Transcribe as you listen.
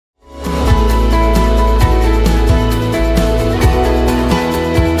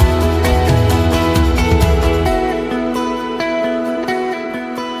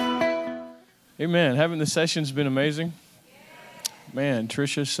Amen. Having the session's been amazing. Man,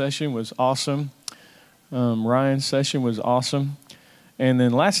 Trisha's session was awesome. Ryan's session was awesome. And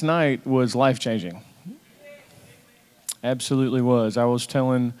then last night was life-changing. Absolutely was. I was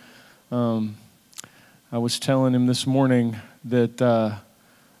telling him this morning that,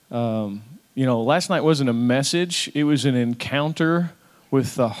 last night wasn't a message. It was an encounter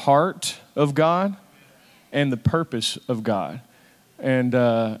with the heart of God and the purpose of God. And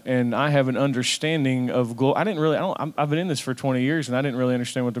I have an understanding of glory. I've been in this for 20 years, and I didn't really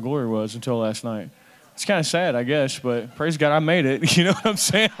understand what the glory was until last night. It's kind of sad, I guess, but praise God I made it. You know what I'm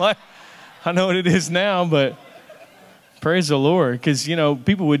saying? Like, I know what it is now, but praise the Lord. Because,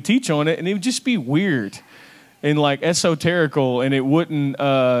 people would teach on it, and it would just be weird and, like, esoterical, and it wouldn't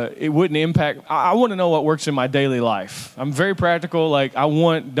impact. I want to know what works in my daily life. I'm very practical. Like,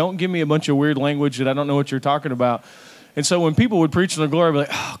 don't give me a bunch of weird language that I don't know what you're talking about. And so when people would preach on the glory, I'd be like,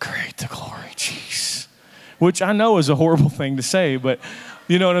 oh, great, the glory, jeez. Which I know is a horrible thing to say, but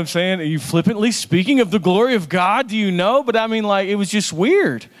you know what I'm saying? Are you flippantly speaking of the glory of God? Do you know? But I mean, like, it was just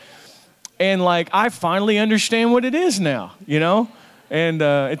weird. And, like, I finally understand what it is now, And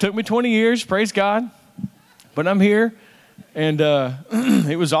it took me 20 years, praise God. But I'm here, and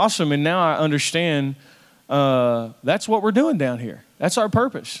it was awesome. And now I understand that's what we're doing down here. That's our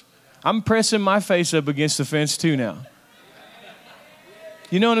purpose. I'm pressing my face up against the fence too now.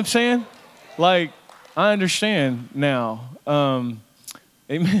 You know what I'm saying? Like, I understand now.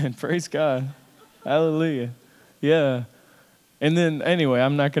 Amen. Praise God. Hallelujah. Yeah. And then, anyway,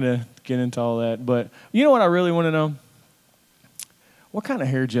 I'm not going to get into all that. But you know what I really want to know? What kind of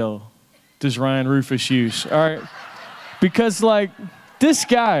hair gel does Ryan Rufus use? All right. Because, like, this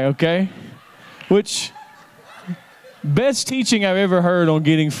guy, okay, which best teaching I've ever heard on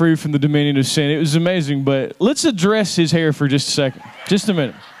getting free from the dominion of sin. It was amazing, but let's address his hair for just a second. Just a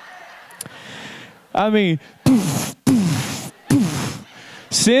minute. I mean, poof, poof, poof.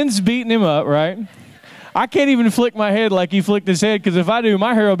 Sin's beating him up, right? I can't even flick my head like he flicked his head, because if I do,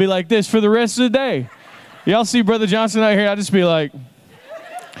 my hair will be like this for the rest of the day. Y'all see Brother Johnson out here? I'll just be like...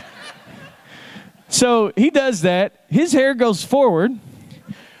 So he does that. His hair goes forward.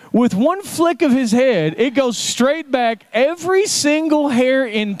 With one flick of his head, it goes straight back, every single hair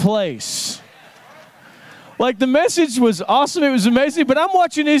in place. Like, the message was awesome. It was amazing. But I'm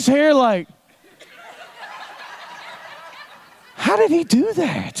watching his hair like, how did he do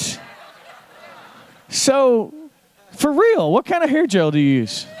that? So, for real, what kind of hair gel do you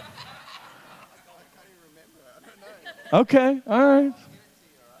use? Okay, all right.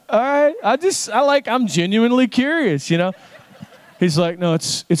 All right, I'm genuinely curious, He's like, no,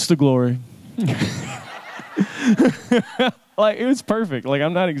 it's the glory. Like, it was perfect. Like,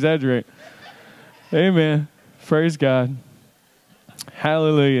 I'm not exaggerating. Amen. Praise God.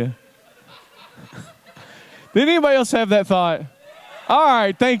 Hallelujah. Did anybody else have that thought? All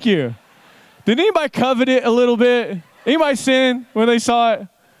right, thank you. Did anybody covet it a little bit? Anybody sin when they saw it?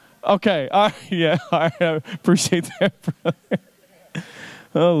 Okay, all right, yeah, all right, I appreciate that, brother.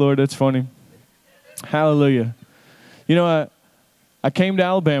 Oh, Lord, that's funny. Hallelujah. I came to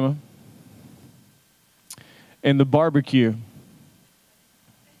Alabama, and the barbecue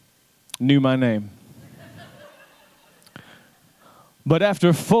knew my name. But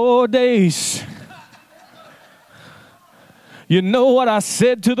after 4 days, you know what I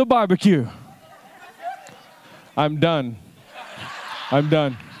said to the barbecue? I'm done. I'm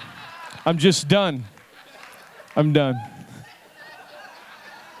done. I'm just done. I'm done.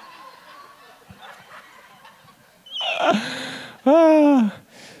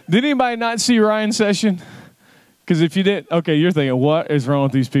 Did anybody not see Ryan's session? Because if you did, okay, you're thinking, what is wrong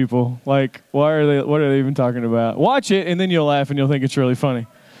with these people? Like, what are they even talking about? Watch it, and then you'll laugh, and you'll think it's really funny.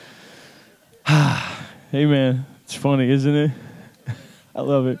 Amen. It's funny, isn't it? I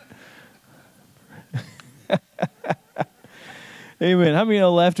love it. Amen. How many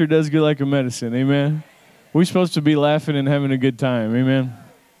know laughter does good like a medicine? Amen. We're supposed to be laughing and having a good time. Amen.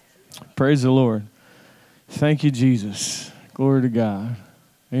 Praise the Lord. Thank you, Jesus. Glory to God.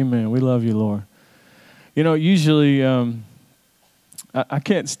 Amen. We love you, Lord. Usually I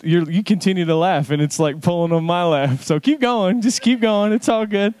can't. You continue to laugh, and it's like pulling on my laugh. So keep going. Just keep going. It's all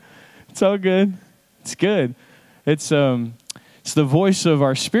good. It's all good. It's good. It's the voice of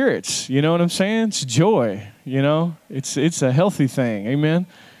our spirits. You know what I'm saying? It's joy. It's a healthy thing. Amen.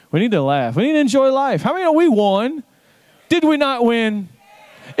 We need to laugh. We need to enjoy life. How many know we won? Did we not win?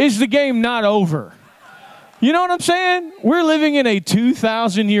 Is the game not over? You know what I'm saying? We're living in a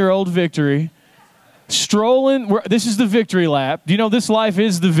 2,000-year-old victory. Strolling. This is the victory lap. Do you know this life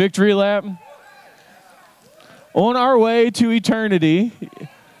is the victory lap? On our way to eternity.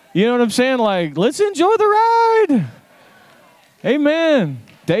 You know what I'm saying? Like, let's enjoy the ride. Amen.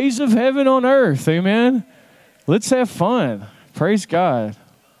 Days of heaven on earth. Amen. Let's have fun. Praise God.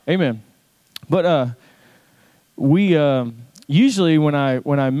 Amen. But we usually when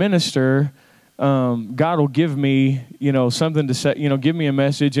I minister, God will give me, something to say, give me a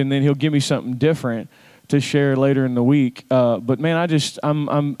message, and then He'll give me something different to share later in the week. But man, I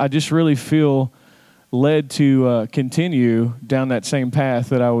just really feel led to continue down that same path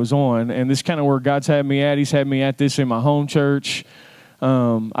that I was on, and this is kind of where God's had me at. He's had me at this in my home church.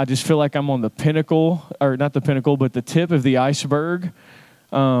 I just feel like I'm on the pinnacle, or not the pinnacle, but the tip of the iceberg,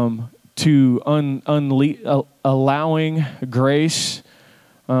 to allowing grace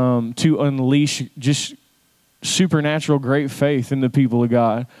to unleash just supernatural great faith in the people of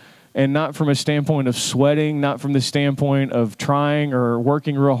God. And not from a standpoint of sweating, not from the standpoint of trying or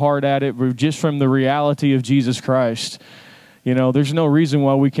working real hard at it, but just from the reality of Jesus Christ. There's no reason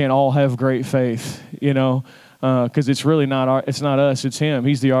why we can't all have great faith, because it's really it's not us, it's Him.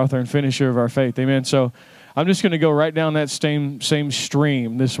 He's the author and finisher of our faith. Amen. So I'm just going to go right down that same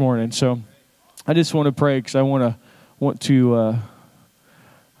stream this morning. So I just want to pray because I want to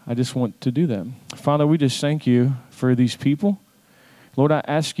do that. Father, we just thank You for these people. Lord, I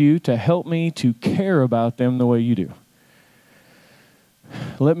ask You to help me to care about them the way You do.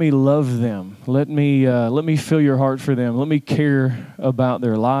 Let me love them. Let me feel Your heart for them. Let me care about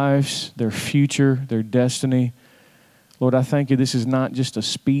their lives, their future, their destiny. Lord, I thank You this is not just a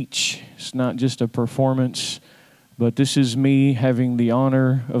speech. It's not just a performance, but this is me having the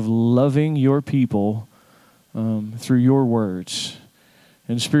honor of loving Your people through Your words.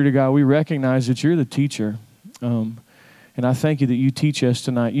 And Spirit of God, we recognize that You're the teacher. And I thank You that You teach us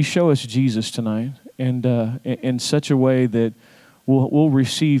tonight. You show us Jesus tonight, and in such a way that we'll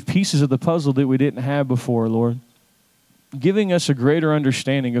receive pieces of the puzzle that we didn't have before, Lord, giving us a greater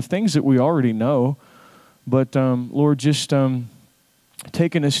understanding of things that we already know, but Lord, just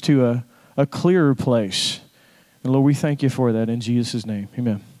taking us to a clearer place. And Lord, we thank You for that in Jesus' name.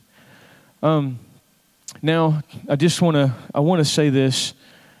 Amen. Now, I want to say this.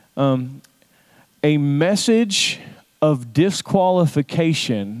 A message of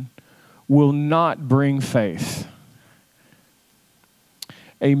disqualification will not bring faith.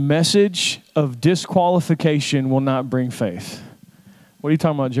 A message of disqualification will not bring faith. What are you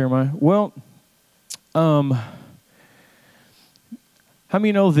talking about, Jeremiah? Well, how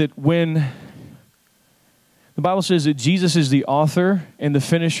many know that when the Bible says that Jesus is the author and the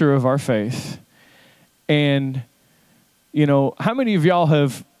finisher of our faith, and, how many of y'all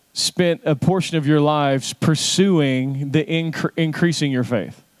have spent a portion of your lives pursuing the increasing your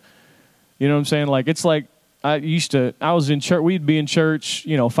faith? You know what I'm saying? Like, it's like I was in church, we'd be in church,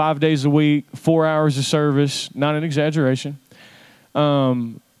 5 days a week, 4 hours of service, not an exaggeration,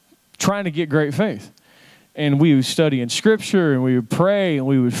 trying to get great faith. And we would study in Scripture, and we would pray, and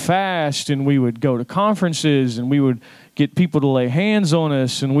we would fast, and we would go to conferences, and we would get people to lay hands on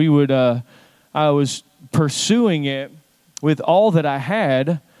us, and I was pursuing it with all that I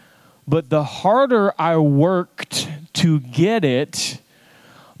had. But the harder I worked to get it,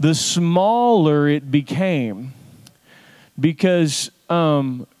 the smaller it became. Because,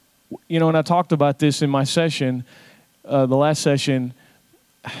 and I talked about this in my session, the last session,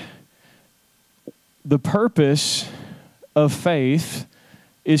 the purpose of faith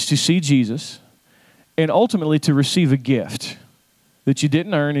is to see Jesus and ultimately to receive a gift that you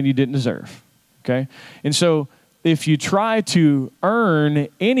didn't earn and you didn't deserve, okay? And so if you try to earn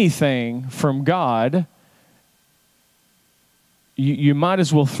anything from God, you might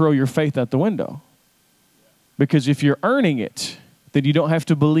as well throw your faith out the window. Because if you're earning it, then you don't have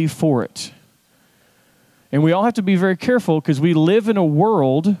to believe for it. And we all have to be very careful because we live in a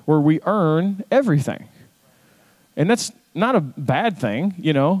world where we earn everything. And that's not a bad thing,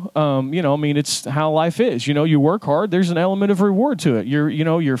 it's how life is. You work hard, there's an element of reward to it.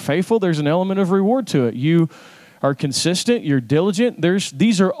 You're faithful, there's an element of reward to it. You are consistent, you're diligent.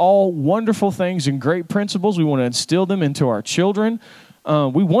 These are all wonderful things and great principles. We want to instill them into our children.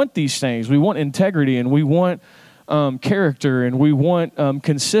 We want these things. We want integrity, and we want character, and we want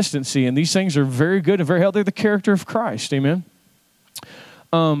consistency. And these things are very good and very healthy. They're the character of Christ. Amen.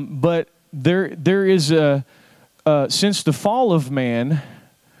 But there is since the fall of man,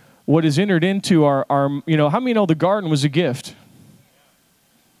 what is entered into our how many know the garden was a gift?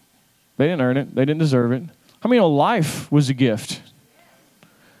 They didn't earn it. They didn't deserve it. How many know life was a gift?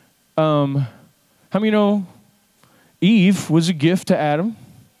 How many know Eve was a gift to Adam?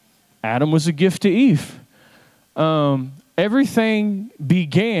 Adam was a gift to Eve. Everything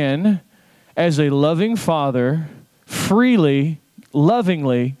began as a loving father freely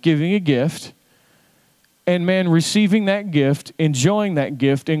lovingly giving a gift, and man receiving that gift, enjoying that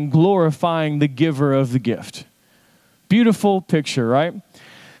gift, and glorifying the giver of the gift. Beautiful picture, right?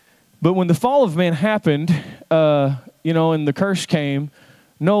 But when the fall of man happened, and the curse came,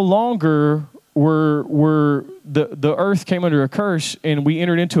 no longer were the earth came under a curse, and we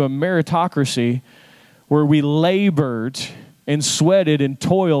entered into a meritocracy where we labored and sweated and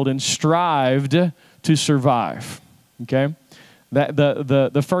toiled and strived to survive. Okay? That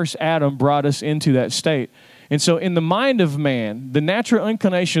the first Adam brought us into that state. And so in the mind of man, the natural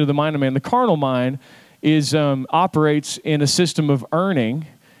inclination of the mind of man, the carnal mind, is operates in a system of earning,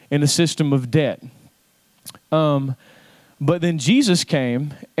 in a system of debt. But then Jesus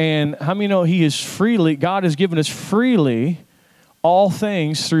came, and how many know God has given us freely all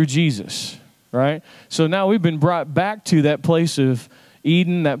things through Jesus, right? So now we've been brought back to that place of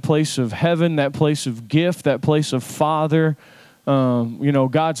Eden, that place of heaven, that place of gift, that place of Father.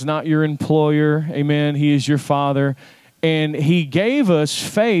 God's not your employer, amen. He is your Father. And He gave us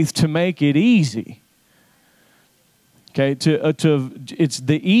faith to make it easy. Okay, it's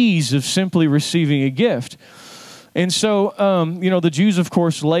the ease of simply receiving a gift. And so, the Jews, of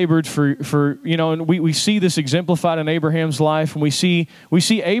course, labored for and we see this exemplified in Abraham's life, and we see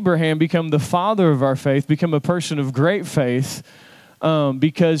Abraham become the father of our faith, become a person of great faith,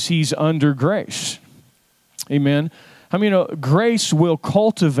 because he's under grace. Amen. Grace will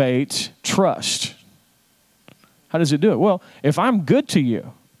cultivate trust. How does it do it? Well, if I'm good to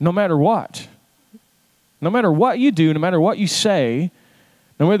you, no matter what you do, no matter what you say,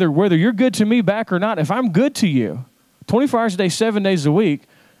 and whether you're good to me back or not, if I'm good to you 24 hours a day, 7 days a week,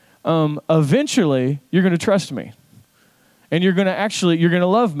 eventually you're going to trust me. And you're going to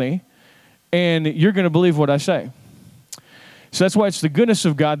love me, and you're going to believe what I say. So that's why it's the goodness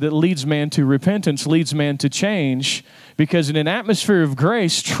of God that leads man to repentance, leads man to change, because in an atmosphere of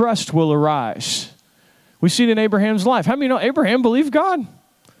grace, trust will arise. We see it in Abraham's life. How many know Abraham believed God?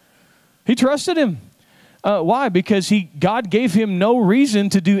 He trusted Him. Why? Because God gave him no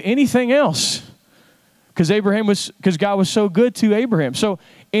reason to do anything else. Because God was so good to Abraham. So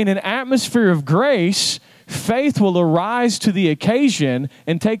in an atmosphere of grace, faith will arise to the occasion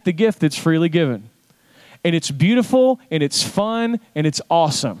and take the gift that's freely given. And it's beautiful, and it's fun, and it's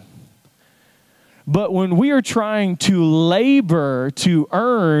awesome. But when we are trying to labor, to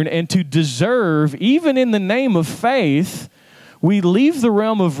earn, and to deserve, even in the name of faith, we leave the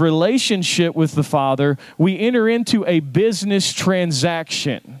realm of relationship with the Father. We enter into a business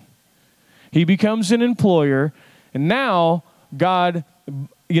transaction. He becomes an employer, and now God,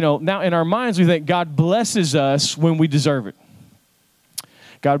 now in our minds we think God blesses us when we deserve it.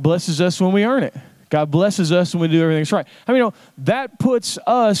 God blesses us when we earn it. God blesses us when we do everything that's right. That puts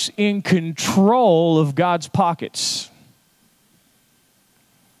us in control of God's pockets.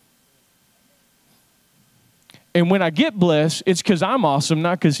 And when I get blessed, it's because I'm awesome,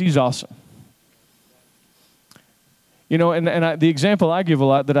 not because He's awesome. The example I give a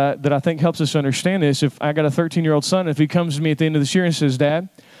lot that I think helps us understand this, if I got a 13-year-old son, if he comes to me at the end of this year and says, Dad,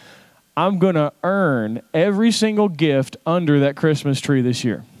 I'm going to earn every single gift under that Christmas tree this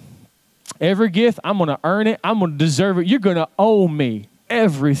year. Every gift, I'm going to earn it. I'm going to deserve it. You're going to owe me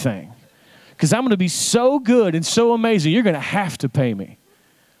everything. Because I'm going to be so good and so amazing, you're going to have to pay me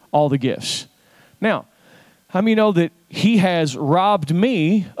all the gifts. Now, how many know that He has robbed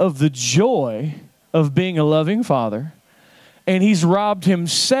me of the joy of being a loving Father, and He's robbed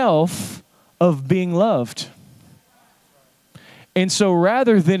Himself of being loved? And so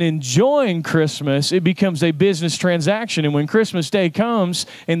rather than enjoying Christmas, it becomes a business transaction. And when Christmas Day comes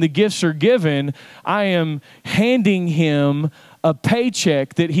and the gifts are given, I am handing Him a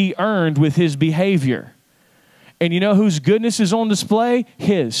paycheck that He earned with His behavior. And you know whose goodness is on display?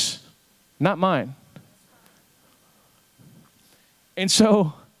 His, not mine. And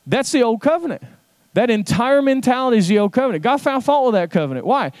so that's the old covenant. That entire mentality is the old covenant. God found fault with that covenant.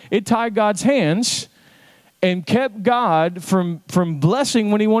 Why? It tied God's hands and kept God from blessing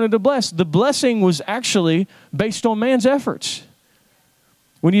when He wanted to bless. The blessing was actually based on man's efforts.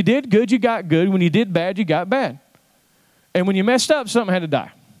 When you did good, you got good. When you did bad, you got bad. And when you messed up, something had to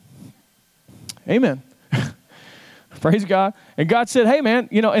die. Amen. Praise God. And God said, hey, man,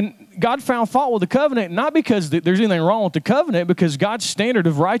 and God found fault with the covenant, not because there's anything wrong with the covenant, because God's standard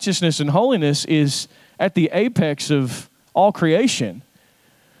of righteousness and holiness is at the apex of all creation.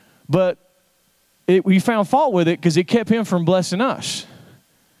 But we found fault with it because it kept Him from blessing us.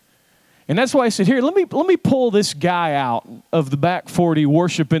 And that's why I said, here, let me pull this guy out of the back 40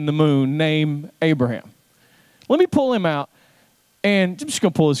 worshiping the moon named Abraham. Let me pull him out, and I'm just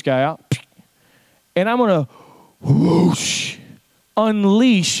going to pull this guy out. And I'm going to whoosh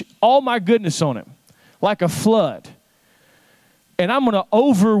unleash all my goodness on him like a flood. And I'm going to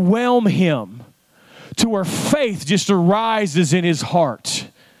overwhelm him to where faith just arises in his heart.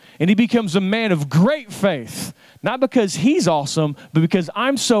 And he becomes a man of great faith. Not because he's awesome, but because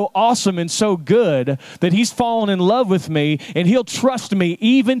I'm so awesome and so good that he's fallen in love with me, and he'll trust me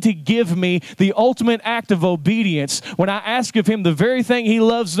even to give me the ultimate act of obedience. When I ask of him the very thing he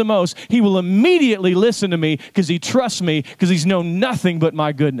loves the most, he will immediately listen to me because he trusts me, because he's known nothing but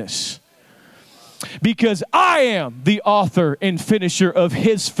my goodness. Because I am the author and finisher of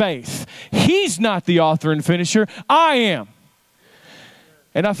his faith. He's not the author and finisher. I am.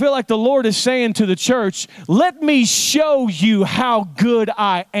 And I feel like the Lord is saying to the church, let me show you how good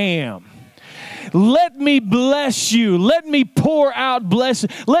I am. Let me bless you. Let me pour out blessing.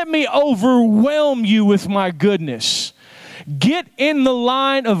 Let me overwhelm you with my goodness. Get in the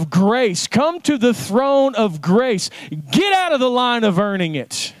line of grace. Come to the throne of grace. Get out of the line of earning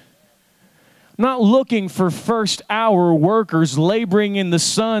it. I'm not looking for first-hour workers laboring in the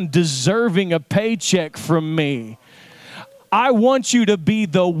sun, deserving a paycheck from me. I want you to be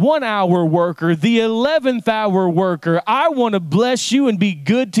the 1-hour worker, the 11th hour worker. I want to bless you and be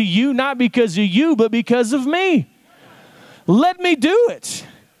good to you, not because of you, but because of me. Let me do it.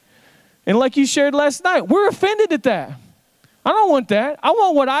 And like you shared last night, we're offended at that. I don't want that. I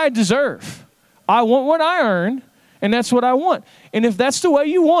want what I deserve. I want what I earn, and that's what I want. And if that's the way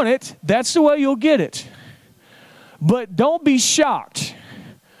you want it, that's the way you'll get it. But don't be shocked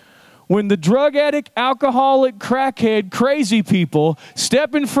when the drug addict, alcoholic, crackhead, crazy people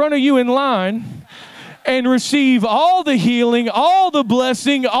step in front of you in line and receive all the healing, all the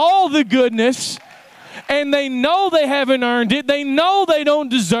blessing, all the goodness, and they know they haven't earned it, they know they don't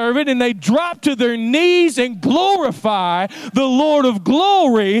deserve it, and they drop to their knees and glorify the Lord of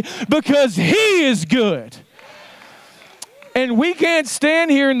glory because he is good. And we can't stand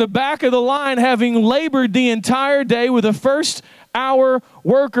here in the back of the line having labored the entire day with a first-hour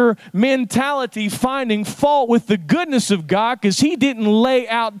worker mentality, finding fault with the goodness of God because he didn't lay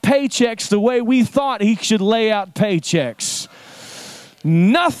out paychecks the way we thought he should lay out paychecks.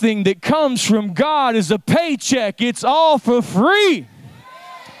 Nothing that comes from God is a paycheck. It's all for free.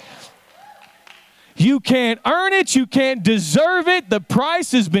 You can't earn it. You can't deserve it. The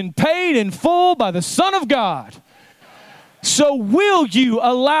price has been paid in full by the Son of God. So will you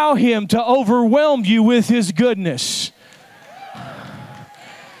allow him to overwhelm you with his goodness?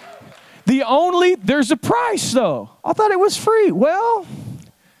 There's a price though. I thought it was free. Well,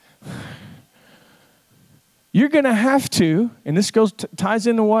 you're going to have to, and this ties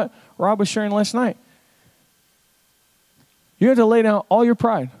into what Rob was sharing last night. You have to lay down all your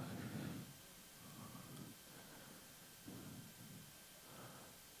pride.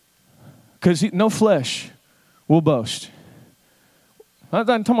 Because no flesh will boast. I'm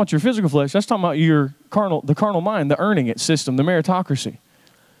not talking about your physical flesh. That's talking about the carnal mind, the earning it system, the meritocracy.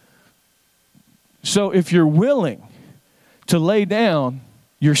 So if you're willing to lay down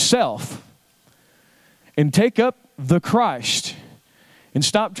yourself and take up the Christ and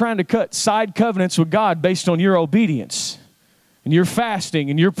stop trying to cut side covenants with God based on your obedience and your fasting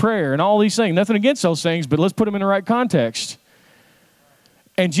and your prayer and all these things. Nothing against those things, but let's put them in the right context.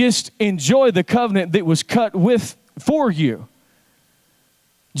 And just enjoy the covenant that was cut for you,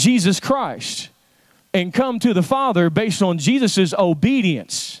 Jesus Christ, and come to the Father based on Jesus'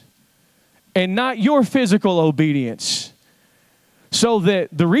 obedience and not your physical obedience. So that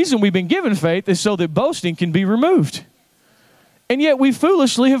the reason we've been given faith is so that boasting can be removed. And yet we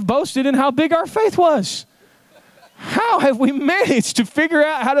foolishly have boasted in how big our faith was. How have we managed to figure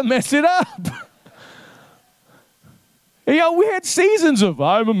out how to mess it up? You know, we had seasons of,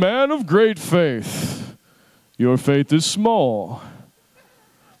 I'm a man of great faith. Your faith is small.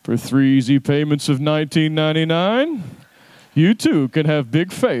 For 3 easy payments of $19.99, you too can have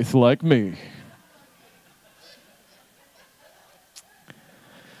big faith like me.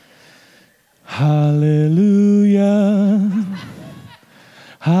 Hallelujah.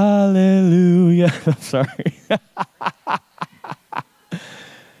 Hallelujah. I'm sorry.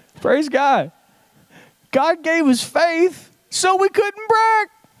 Praise God. God gave us faith so we couldn't brag.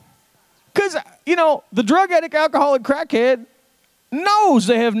 Because, you know, the drug addict, alcoholic, crackhead knows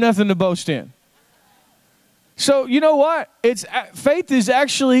they have nothing to boast in. So, you know what? Faith is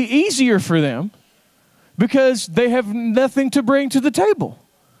actually easier for them because they have nothing to bring to the table.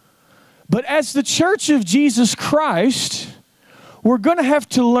 But as the church of Jesus Christ, we're going to have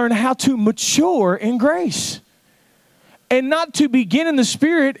to learn how to mature in grace. And not to begin in the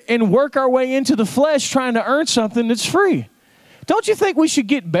Spirit and work our way into the flesh trying to earn something that's free. Don't you think we should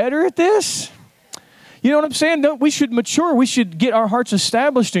get better at this? You know what I'm saying? We should mature. We should get our hearts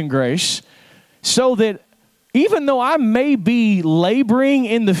established in grace so that even though I may be laboring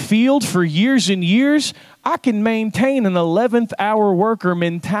in the field for years and years, I can maintain an 11th hour worker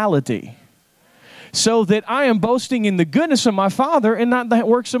mentality so that I am boasting in the goodness of my Father and not the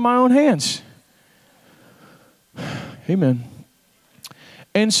works of my own hands. Amen.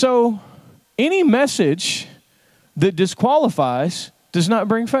 And so any message that disqualifies does not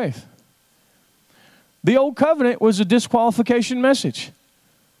bring faith. The old covenant was a disqualification message.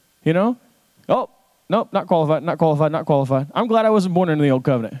 You know? Oh, nope, not qualified, not qualified, not qualified. I'm glad I wasn't born into the old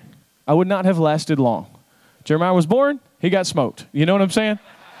covenant. I would not have lasted long. Jeremiah was born, he got smoked. You know what I'm saying?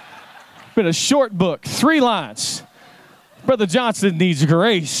 Been a short book, 3 lines. Brother Johnson needs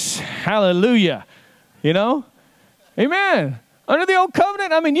grace. Hallelujah. You know? Amen. Under the old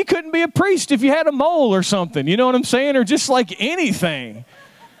covenant, I mean, you couldn't be a priest if you had a mole or something. You know what I'm saying? Or just like anything.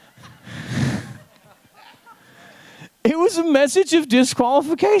 It was a message of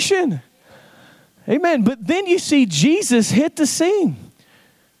disqualification. Amen. But then you see Jesus hit the scene.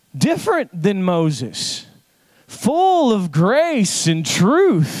 Different than Moses. Full of grace and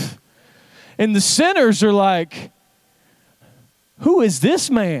truth. And the sinners are like, who is this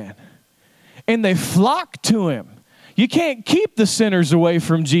man? And they flock to him. You can't keep the sinners away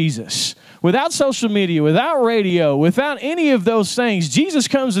from Jesus. Without social media, without radio, without any of those things, Jesus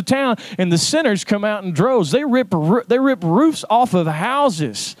comes to town and the sinners come out in droves. They rip roofs off of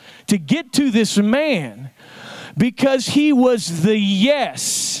houses to get to this man because he was the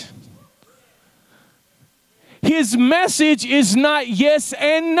yes. His message is not yes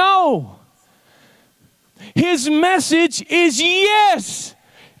and no. His message is yes.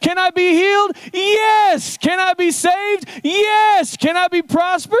 Can I be healed? Yes. Can I be saved? Yes. Can I be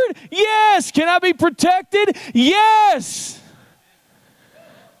prospered? Yes. Can I be protected? Yes.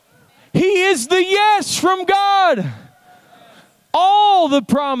 He is the yes from God. All the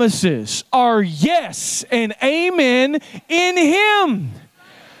promises are yes and amen in Him.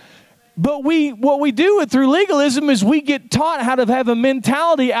 But what we do through legalism is we get taught how to have a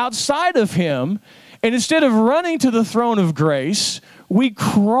mentality outside of Him. And instead of running to the throne of grace, we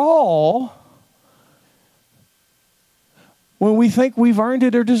crawl when we think we've earned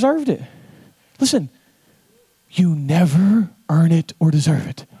it or deserved it. Listen, you never earn it or deserve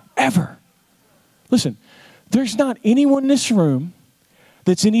it, ever. Listen, there's not anyone in this room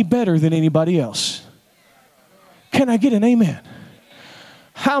that's any better than anybody else. Can I get an amen?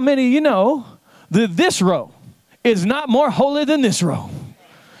 How many of you know that this row is not more holy than this row?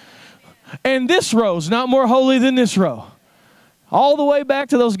 And this row is not more holy than this row. All the way back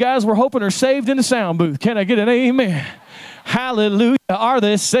to those guys we're hoping are saved in the sound booth. Can I get an amen? Hallelujah. Are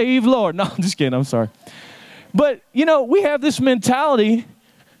they saved, Lord? No, I'm just kidding. I'm sorry. But, you know, we have this mentality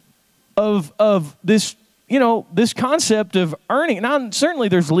of this, you know, this concept of earning. Now, certainly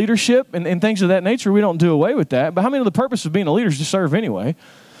there's leadership and things of that nature. We don't do away with that. But how many of the purpose of being a leader is to serve anyway?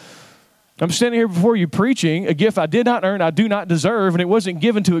 I'm standing here before you preaching a gift I did not earn, I do not deserve, and it wasn't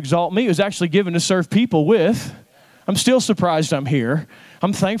given to exalt me. It was actually given to serve people with. I'm still surprised I'm here.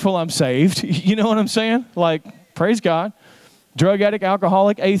 I'm thankful I'm saved. You know what I'm saying? Like, praise God. Drug addict,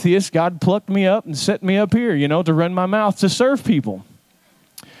 alcoholic, atheist, God plucked me up and set me up here, you know, to run my mouth to serve people.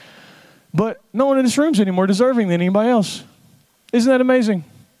 But no one in this room is any more deserving than anybody else. Isn't that amazing?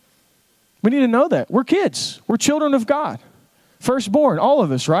 We need to know that. We're kids. We're children of God. Firstborn, all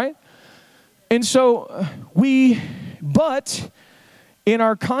of us, right? And so but in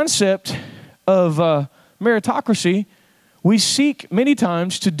our concept of meritocracy, we seek many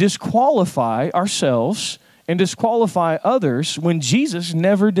times to disqualify ourselves and disqualify others when Jesus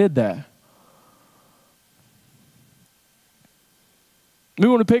never did that. We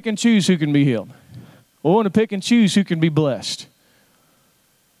want to pick and choose who can be healed. We want to pick and choose who can be blessed.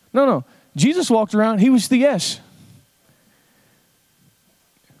 No. Jesus walked around. He was the yes.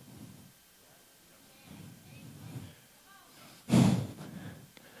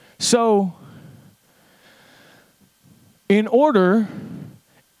 So, in order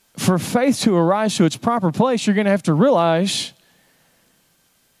for faith to arise to its proper place, you're going to have to realize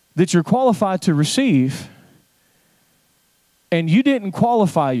that you're qualified to receive, and you didn't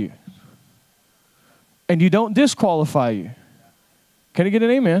qualify you, and you don't disqualify you. Can I get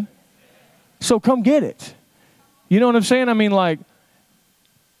an amen? So come get it. You know what I'm saying? I mean, like,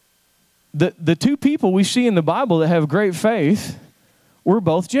 the two people we see in the Bible that have great faith were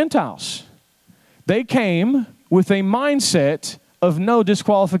both Gentiles. They came with a mindset of no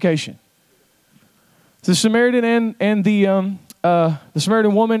disqualification. The Samaritan and the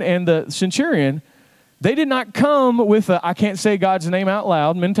Samaritan woman and the centurion, they did not come with a I can't say God's name out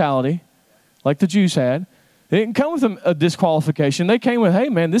loud mentality. like the Jews had. They didn't come with a disqualification. They came with, hey,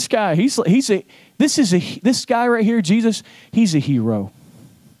 man, this guy, this guy right here, Jesus, he's a hero.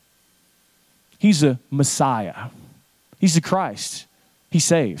 He's a Messiah. He's the Christ. He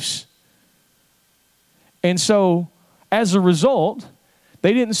saves. And so, as a result,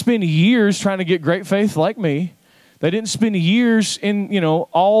 they didn't spend years trying to get great faith like me. They didn't spend years in,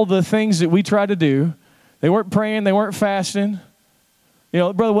 all the things that we try to do. They weren't praying. They weren't fasting.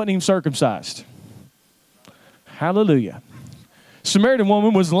 The brother wasn't even circumcised. Hallelujah. Samaritan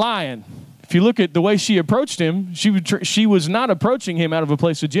woman was lying. If you look at the way she approached him, she was not approaching him out of a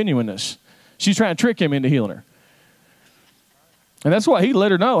place of genuineness. She's trying to trick him into healing her. And that's why he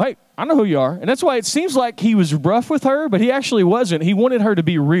let her know, hey, I know who you are. And that's why it seems like he was rough with her, but he actually wasn't. He wanted her to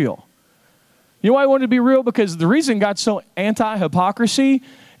be real. You know why he wanted to be real? Because the reason God's so anti-hypocrisy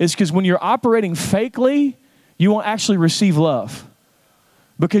is because when you're operating fakely, you won't actually receive love.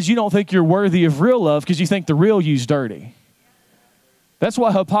 Because you don't think you're worthy of real love because you think the real you's dirty. That's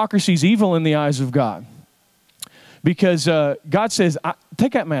why hypocrisy is evil in the eyes of God. Because God says,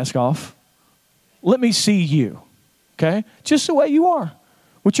 take that mask off. Let me see you. Okay? Just the way you are.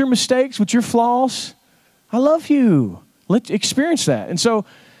 With your mistakes, with your flaws. I love you. Let's experience that. And so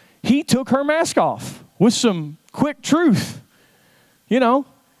he took her mask off with some quick truth. And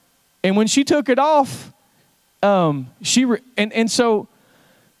when she took it off, so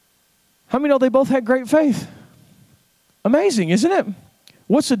how many know they both had great faith? Amazing, isn't it?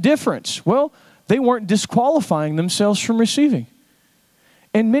 What's the difference? Well, they weren't disqualifying themselves from receiving.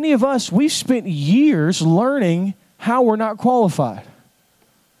 And many of us, we've spent years learning how we're not qualified.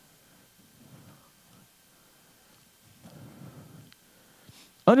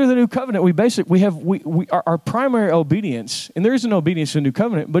 Under the new covenant, our primary obedience, and there is an obedience to the new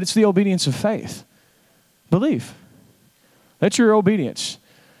covenant, but it's the obedience of faith. Believe. That's your obedience.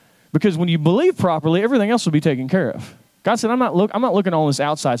 Because when you believe properly, everything else will be taken care of. God said, I'm not looking at all this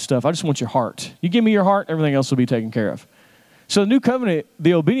outside stuff. I just want your heart. You give me your heart, everything else will be taken care of. So the new covenant,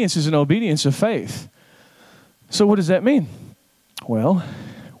 the obedience is an obedience of faith. So what does that mean? Well,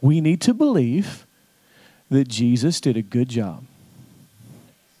 we need to believe that Jesus did a good job.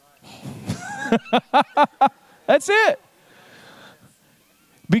 That's it.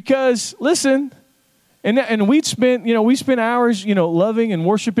 Because, listen, and we spent hours, loving and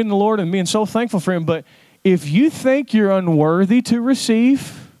worshiping the Lord and being so thankful for Him. But if you think you're unworthy to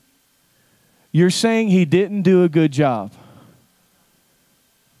receive, you're saying He didn't do a good job.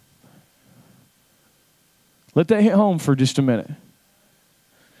 Let that hit home for just a minute.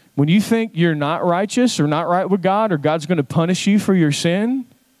 When you think you're not righteous or not right with God or God's going to punish you for your sin,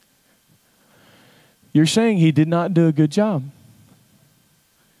 you're saying He did not do a good job.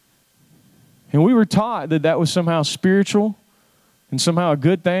 And we were taught that that was somehow spiritual and somehow a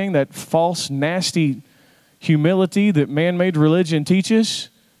good thing, that false, nasty humility that man-made religion teaches.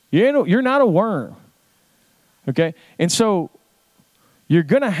 You're not a worm. Okay? And so you're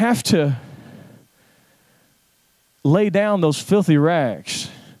going to have to lay down those filthy rags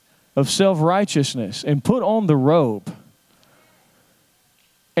of self-righteousness and put on the robe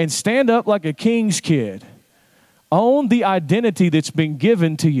and stand up like a king's kid. Own the identity that's been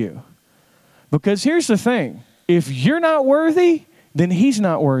given to you. Because here's the thing. If you're not worthy, then He's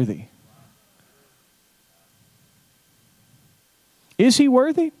not worthy. Is He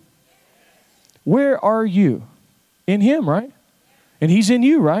worthy? Where are you? In Him, right? And He's in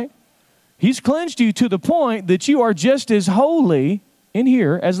you, right? He's cleansed you to the point that you are just as holy in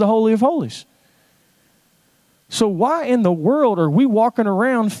here as the Holy of Holies. So why in the world are we walking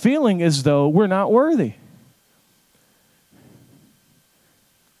around feeling as though we're not worthy?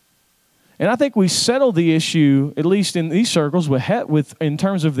 And I think we settled the issue, at least in these circles, in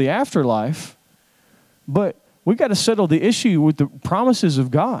terms of the afterlife. But we got to settle the issue with the promises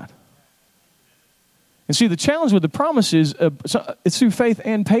of God. And see, the challenge with the promises, it's through faith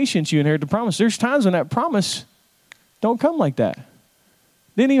and patience you inherit the promise. There's times when that promise don't come like that.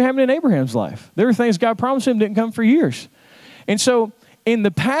 Didn't even happen in Abraham's life. There were things God promised him didn't come for years. And so, in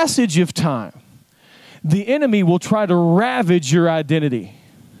the passage of time, the enemy will try to ravage your identity.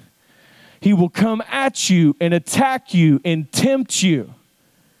 He will come at you and attack you and tempt you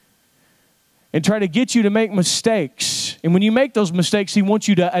and try to get you to make mistakes. And when you make those mistakes, he wants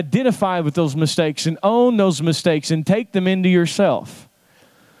you to identify with those mistakes and own those mistakes and take them into yourself.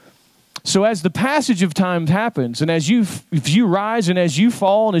 So as the passage of time happens, and if you rise and as you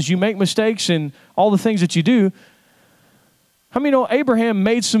fall and as you make mistakes and all the things that you do, how many know Abraham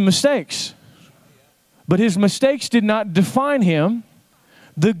made some mistakes? But his mistakes did not define him.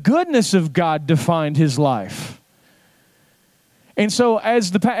 The goodness of God defined his life. And so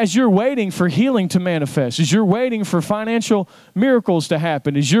as you're waiting for healing to manifest, as you're waiting for financial miracles to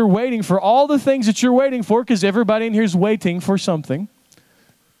happen, as you're waiting for all the things that you're waiting for, because everybody in here is waiting for something.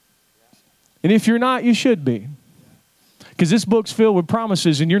 And if you're not, you should be. Because this book's filled with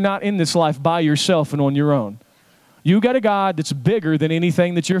promises, and you're not in this life by yourself and on your own. You got a God that's bigger than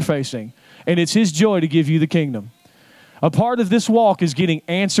anything that you're facing, and it's His joy to give you the kingdom. A part of this walk is getting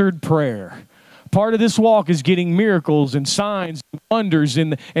answered prayer. Part of this walk is getting miracles and signs and wonders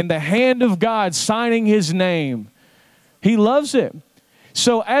and the hand of God signing His name. He loves it.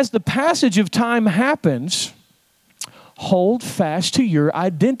 So as the passage of time happens, hold fast to your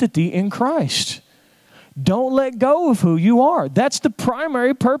identity in Christ. Don't let go of who you are. That's the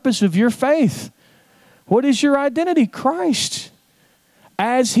primary purpose of your faith. What is your identity? Christ.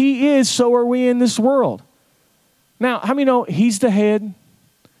 As He is, so are we in this world. Now, how many know He's the head?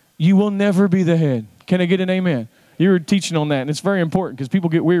 You will never be the head. Can I get an amen? You were teaching on that, and it's very important because people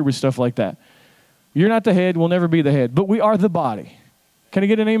get weird with stuff like that. You're not the head, we'll never be the head, but we are the body. Can I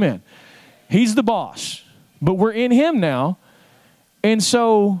get an amen? He's the boss, but we're in Him now. And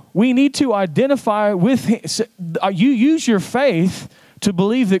so we need to identify with Him. You use your faith to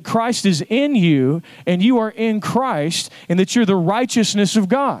believe that Christ is in you and you are in Christ and that you're the righteousness of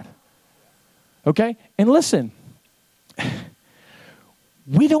God. Okay? And listen,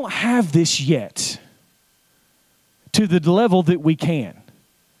 we don't have this yet to the level that we can.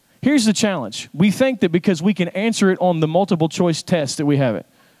 Here's the challenge. We think that because we can answer it on the multiple choice test that we have it.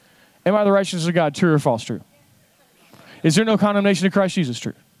 Am I the righteousness of God? True or false? True. Is there no condemnation in Christ Jesus?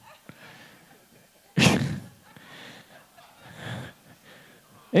 True.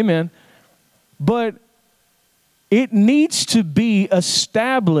 Amen. But it needs to be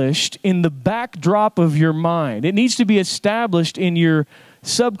established in the backdrop of your mind. It needs to be established in your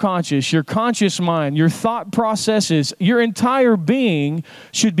subconscious, your conscious mind, your thought processes. Your entire being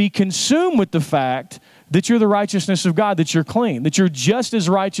should be consumed with the fact that you're the righteousness of God, that you're clean, that you're just as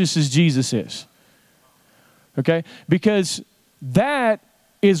righteous as Jesus is. Okay? Because that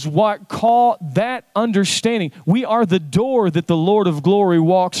is what that understanding. We are the door that the Lord of glory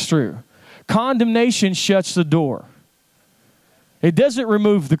walks through. Condemnation shuts the door. It doesn't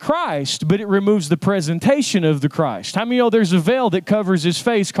remove the Christ, but it removes the presentation of the Christ. How many know there's a veil that covers His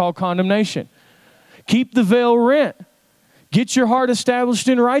face called condemnation? Keep the veil rent. Get your heart established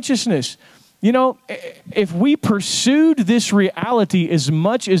in righteousness. You know, if we pursued this reality as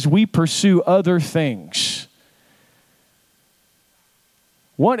much as we pursue other things,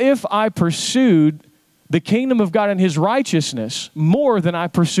 what if I pursued the kingdom of God and His righteousness more than I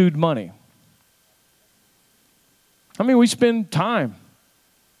pursued money? I mean, we spend time,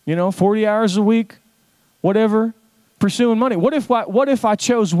 40 hours a week, whatever, pursuing money. What if I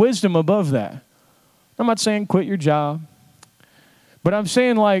chose wisdom above that? I'm not saying quit your job, but I'm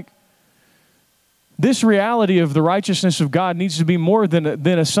saying this reality of the righteousness of God needs to be more than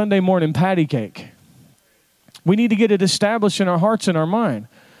a Sunday morning patty cake. We need to get it established in our hearts and our mind.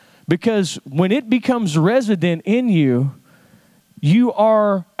 Because when it becomes resident in you, you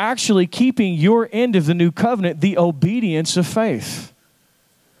are actually keeping your end of the new covenant, the obedience of faith.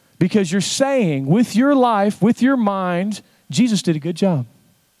 Because you're saying with your life, with your mind, Jesus did a good job.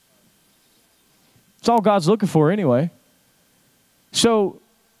 It's all God's looking for anyway. So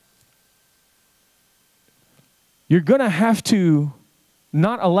you're going to have to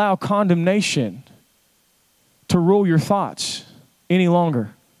not allow condemnation to rule your thoughts any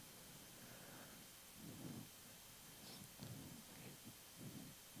longer.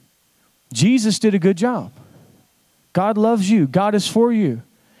 Jesus did a good job. God loves you. God is for you.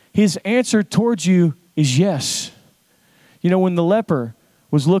 His answer towards you is yes. When the leper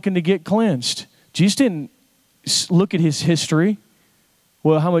was looking to get cleansed, Jesus didn't look at his history.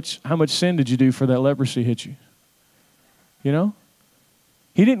 Well, how much sin did you do for that leprosy hit you?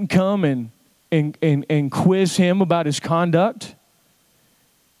 He didn't come and quiz him about his conduct.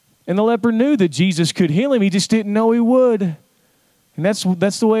 And the leper knew that Jesus could heal him. He just didn't know He would. And that's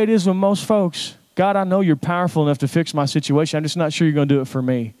the way it is with most folks. God, I know You're powerful enough to fix my situation. I'm just not sure You're going to do it for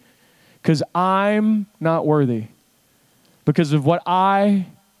me. Because I'm not worthy. Because of what I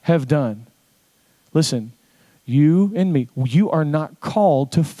have done. Listen, you and me, you are not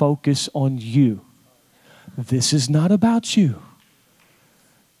called to focus on you. This is not about you.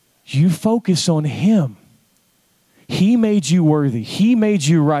 You focus on Him. He made you worthy. He made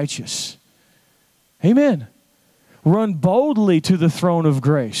you righteous. Amen. Run boldly to the throne of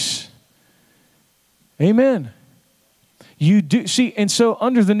grace. Amen. You do see, and so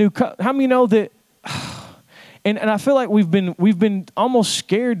under the new covenant, how many know that And I feel like we've been almost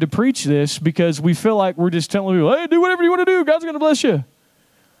scared to preach this because we feel like we're just telling people, hey, do whatever you want to do. God's going to bless you.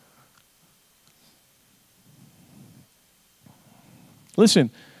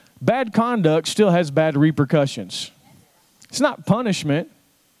 Listen, bad conduct still has bad repercussions. It's not punishment.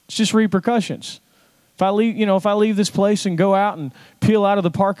 It's just repercussions. If I leave this place and go out and peel out of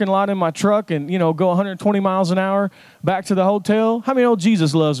the parking lot in my truck and, go 120 miles an hour back to the hotel, how many know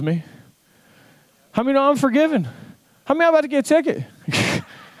Jesus loves me? How many know I'm forgiven? How many I'm about to get a ticket?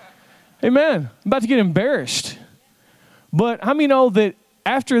 Amen. I'm about to get embarrassed. But how many know that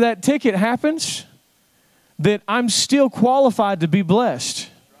after that ticket happens, that I'm still qualified to be blessed?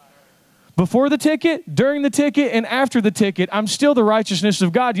 Before the ticket, during the ticket, and after the ticket, I'm still the righteousness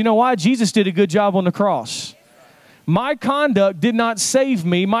of God. You know why? Jesus did a good job on the cross. My conduct did not save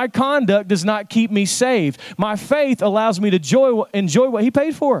me. My conduct does not keep me saved. My faith allows me to enjoy what He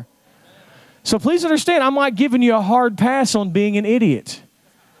paid for. So please understand, I'm not giving you a hard pass on being an idiot.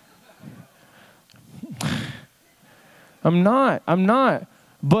 I'm not.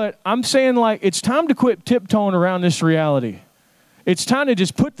 But I'm saying, like, it's time to quit tiptoeing around this reality. It's time to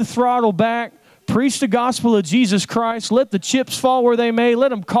just put the throttle back, preach the gospel of Jesus Christ, let the chips fall where they may, let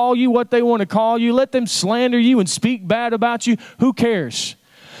them call you what they want to call you, let them slander you and speak bad about you. Who cares?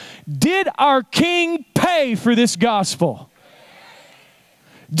 Did our King pay for this gospel?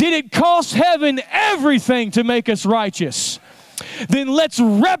 Did it cost heaven everything to make us righteous? Then let's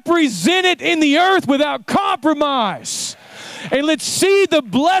represent it in the earth without compromise. And let's see the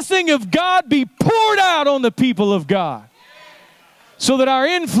blessing of God be poured out on the people of God, so that our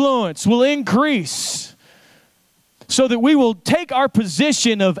influence will increase, so that we will take our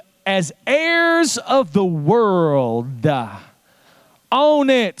position as heirs of the world. Own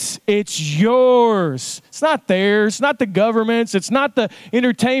it. It's yours. It's not theirs. It's not the government's. It's not the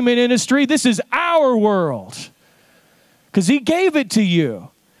entertainment industry. This is our world, because He gave it to you.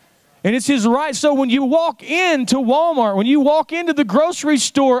 And it's His right. So when you walk into Walmart, when you walk into the grocery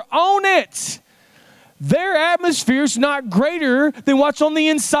store, own it. Their atmosphere is not greater than what's on the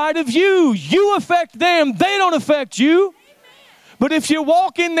inside of you. You affect them. They don't affect you. But if you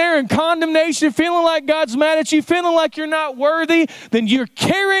walk in there in condemnation, feeling like God's mad at you, feeling like you're not worthy, then you're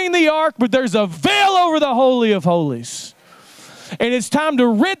carrying the ark, but there's a veil over the Holy of Holies. And it's time to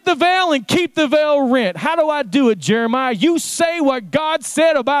rent the veil and keep the veil rent. How do I do it, Jeremiah? You say what God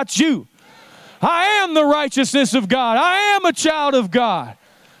said about you. I am the righteousness of God. I am a child of God.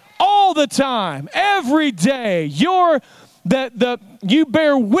 All the time, every day, you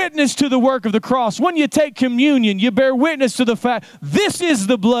bear witness to the work of the cross. When you take communion, you bear witness to the fact, this is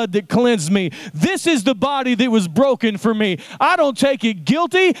the blood that cleansed me. This is the body that was broken for me. I don't take it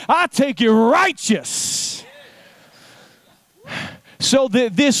guilty. I take it righteous. So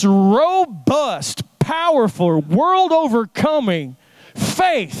that this robust, powerful, world-overcoming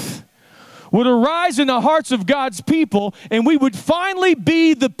faith would arise in the hearts of God's people, and we would finally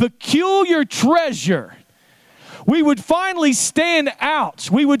be the peculiar treasure. We would finally stand out.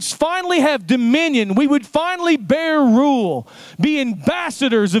 We would finally have dominion. We would finally bear rule, be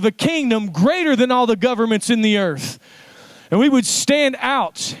ambassadors of a kingdom greater than all the governments in the earth. And we would stand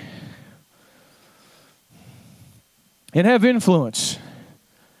out and have influence.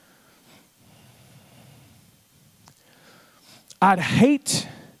 I'd hate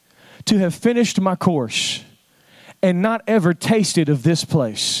to have finished my course and not ever tasted of this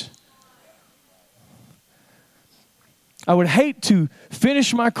place. I would hate to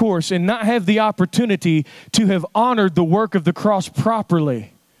finish my course and not have the opportunity to have honored the work of the cross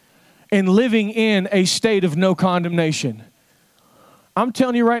properly and living in a state of no condemnation. I'm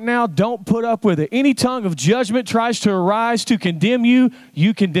telling you right now, don't put up with it. Any tongue of judgment tries to arise to condemn you,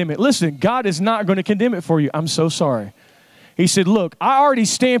 you condemn it. Listen, God is not going to condemn it for you. I'm so sorry. He said, look, I already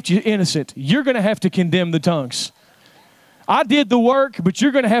stamped you innocent. You're going to have to condemn the tongues. I did the work, but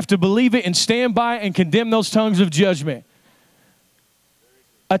you're going to have to believe it and stand by it and condemn those tongues of judgment.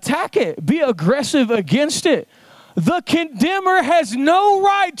 Attack it. Be aggressive against it. The condemner has no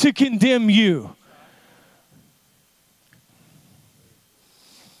right to condemn you.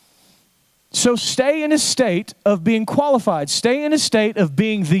 So stay in a state of being qualified. Stay in a state of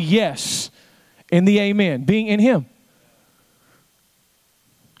being the yes and the amen, being in Him.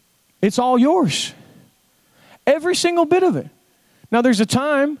 It's all yours. Every single bit of it. Now there's a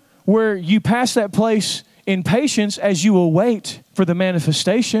time where you pass that place in patience as you await for the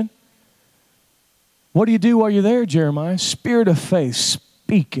manifestation. What do you do while you're there, Jeremiah? Spirit of faith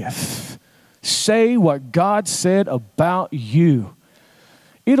speaketh. Say what God said about you.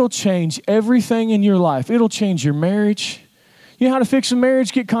 It'll change everything in your life. It'll change your marriage. You know how to fix a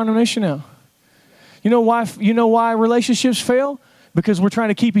marriage? Get condemnation out. You know why relationships fail? Because we're trying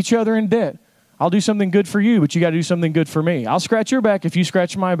to keep each other in debt. I'll do something good for you, but you got to do something good for me. I'll scratch your back if you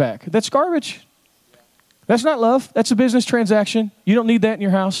scratch my back. That's garbage. That's not love. That's a business transaction. You don't need that in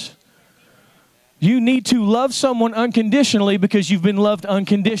your house. You need to love someone unconditionally because you've been loved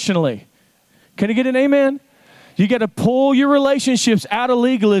unconditionally. Can I get an amen? You got to pull your relationships out of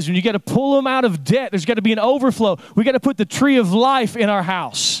legalism. You got to pull them out of debt. There's got to be an overflow. We got to put the tree of life in our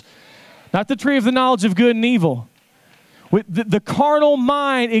house, not the tree of the knowledge of good and evil. The carnal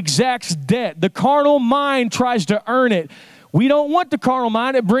mind exacts debt. The carnal mind tries to earn it. We don't want the carnal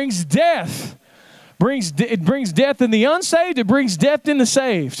mind. It brings death. It brings death in the unsaved. It brings death in the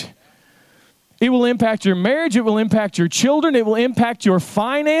saved. It will impact your marriage. It will impact your children. It will impact your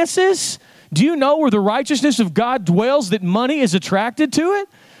finances. Do you know where the righteousness of God dwells that money is attracted to it?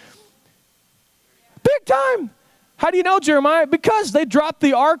 Big time. How do you know, Jeremiah? Because they dropped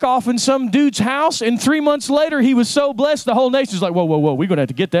the ark off in some dude's house, and 3 months later, he was so blessed, the whole nation's like, whoa, whoa, whoa, we're going to have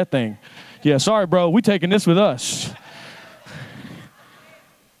to get that thing. Yeah, sorry, bro, we're taking this with us.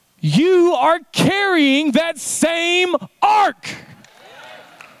 You are carrying that same ark.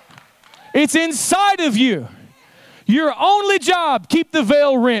 It's inside of you. Your only job, keep the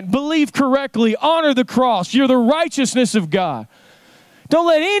veil rent, believe correctly, honor the cross. You're the righteousness of God. Don't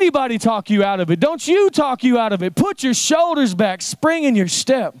let anybody talk you out of it. Don't you talk you out of it. Put your shoulders back, spring in your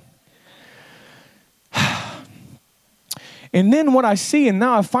step. And then what I see, and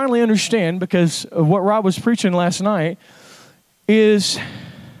now I finally understand because of what Rob was preaching last night, is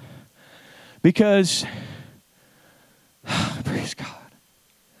because, praise God.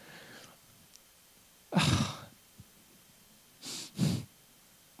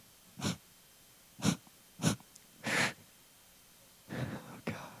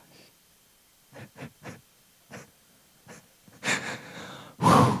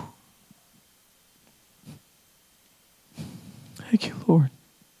 Thank you, Lord.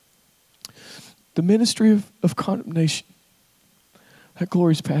 The ministry of condemnation, that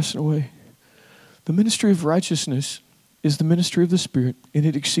glory is passing away. The ministry of righteousness is the ministry of the Spirit, and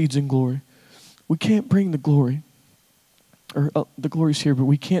it exceeds in glory. We can't bring the glory, or the glory's here, but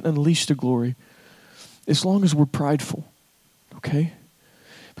we can't unleash the glory as long as we're prideful, okay?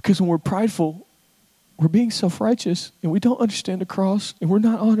 Because when we're prideful, we're being self-righteous, and we don't understand the cross, and we're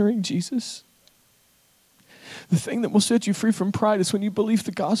not honoring Jesus. The thing that will set you free from pride is when you believe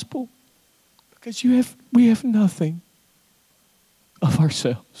the gospel. Because we have nothing of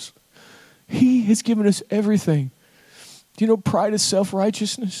ourselves. He has given us everything. Do you know pride is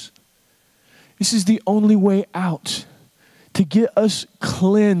self-righteousness? This is the only way out to get us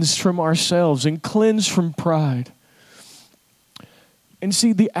cleansed from ourselves and cleansed from pride. And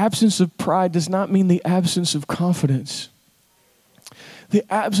see, the absence of pride does not mean the absence of confidence. The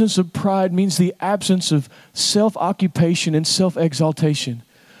absence of pride means the absence of self-occupation and self-exaltation.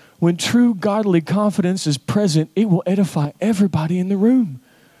 When true godly confidence is present, it will edify everybody in the room.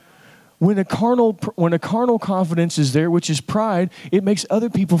 When a carnal confidence is there, which is pride, it makes other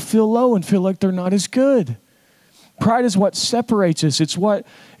people feel low and feel like they're not as good. Pride is what separates us. It's what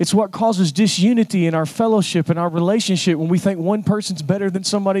causes disunity in our fellowship and our relationship when we think one person's better than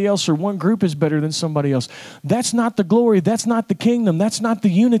somebody else or one group is better than somebody else. That's not the glory. That's not the kingdom. That's not the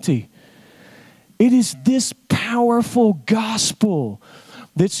unity. It is this powerful gospel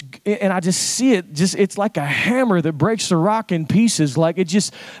and I just see it, it's like a hammer that breaks the rock in pieces. Like it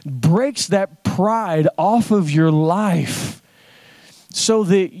just breaks that pride off of your life so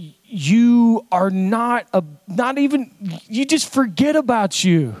that you are you just forget about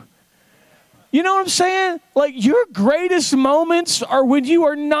you. You know what I'm saying? Like your greatest moments are when you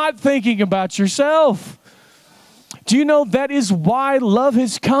are not thinking about yourself. Do you know that is why love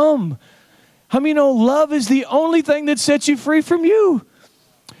has come? How many know love is the only thing that sets you free from you?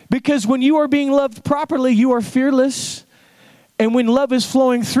 Because when you are being loved properly, you are fearless. And when love is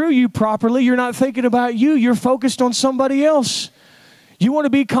flowing through you properly, you're not thinking about you. You're focused on somebody else. You want to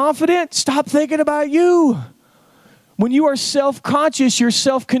be confident? Stop thinking about you. When you are self-conscious, you're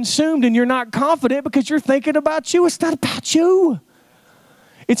self-consumed and you're not confident because you're thinking about you. It's not about you.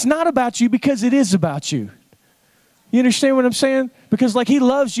 It's not about you because it is about you. You understand what I'm saying? Because like He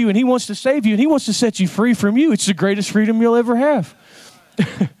loves you and He wants to save you and He wants to set you free from you. It's the greatest freedom you'll ever have.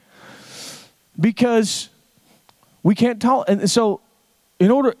 Because we can't talk. And so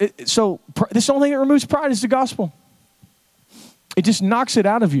this the only thing that removes pride is the gospel. It just knocks it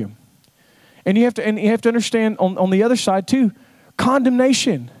out of you. And you have to understand on the other side too,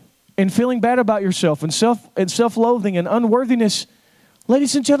 condemnation and feeling bad about yourself and self-loathing and unworthiness.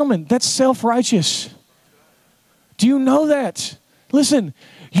 Ladies and gentlemen, that's self-righteous. Do you know that? Listen,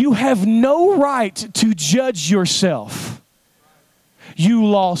 You have no right to judge yourself. You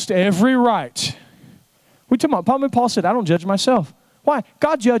lost every right. We talking about, Paul said, I don't judge myself. Why?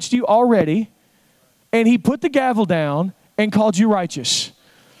 God judged you already, and he put the gavel down and called you righteous.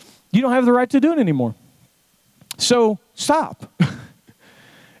 You don't have the right to do it anymore. So stop.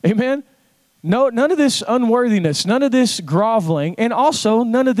 Amen? No, none of this unworthiness, none of this groveling, and also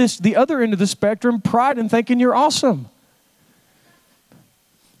none of this, the other end of the spectrum, pride in thinking you're awesome.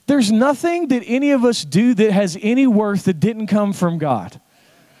 There's nothing that any of us do that has any worth that didn't come from God.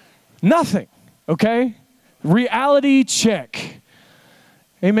 Nothing, okay? Reality check.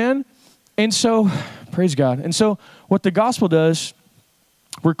 Amen? And so, praise God. And so what the gospel does,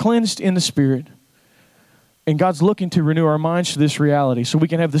 we're cleansed in the Spirit. And God's looking to renew our minds to this reality so we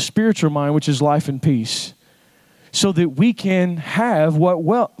can have the spiritual mind, which is life and peace, so that we can have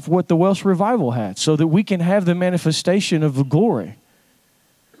what the Welsh revival had, so that we can have the manifestation of the glory.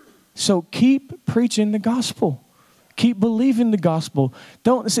 So keep preaching the gospel. Keep believing the gospel.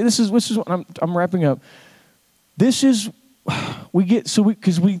 Don't see, this is what I'm wrapping up. This is,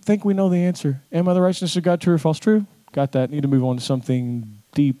 because we think we know the answer. Am I the righteousness of God, true or false? True. Got that. Need to move on to something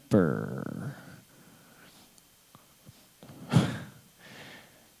deeper.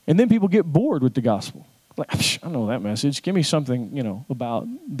 And then people get bored with the gospel. Like, I know that message. Give me something, about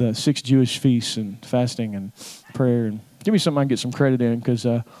the 6 Jewish feasts and fasting and prayer. And give me something I can get some credit in, because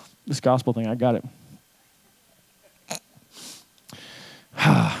this gospel thing, I got it.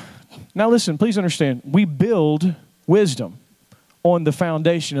 Now listen, please understand. We build wisdom on the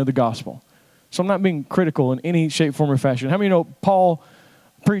foundation of the gospel. So I'm not being critical in any shape, form, or fashion. How many know Paul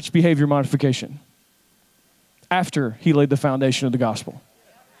preached behavior modification after he laid the foundation of the gospel?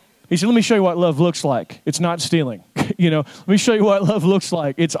 He said, let me show you what love looks like. It's not stealing. Let me show you what love looks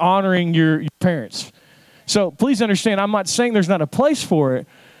like. It's honoring your parents. So please understand, I'm not saying there's not a place for it,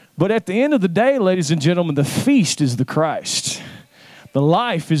 but at the end of the day, ladies and gentlemen, the feast is the Christ. The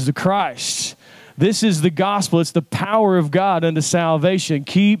life is the Christ. This is the gospel. It's the power of God unto salvation.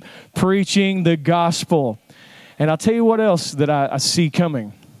 Keep preaching the gospel. And I'll tell you what else that I see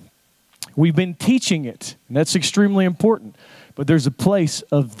coming. We've been teaching it, and that's extremely important. But there's a place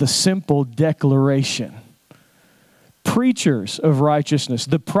of the simple declaration. Preachers of righteousness,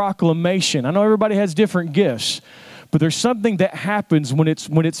 the proclamation. I know everybody has different gifts, but there's something that happens when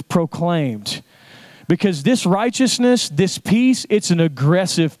it's proclaimed. Because this righteousness, this peace, it's an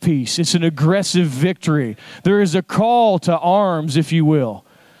aggressive peace. It's an aggressive victory. There is a call to arms, if you will.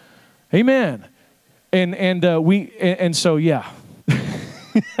 Amen. And so, yeah.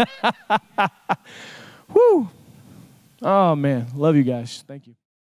 Woo. Oh, man. Love you guys. Thank you.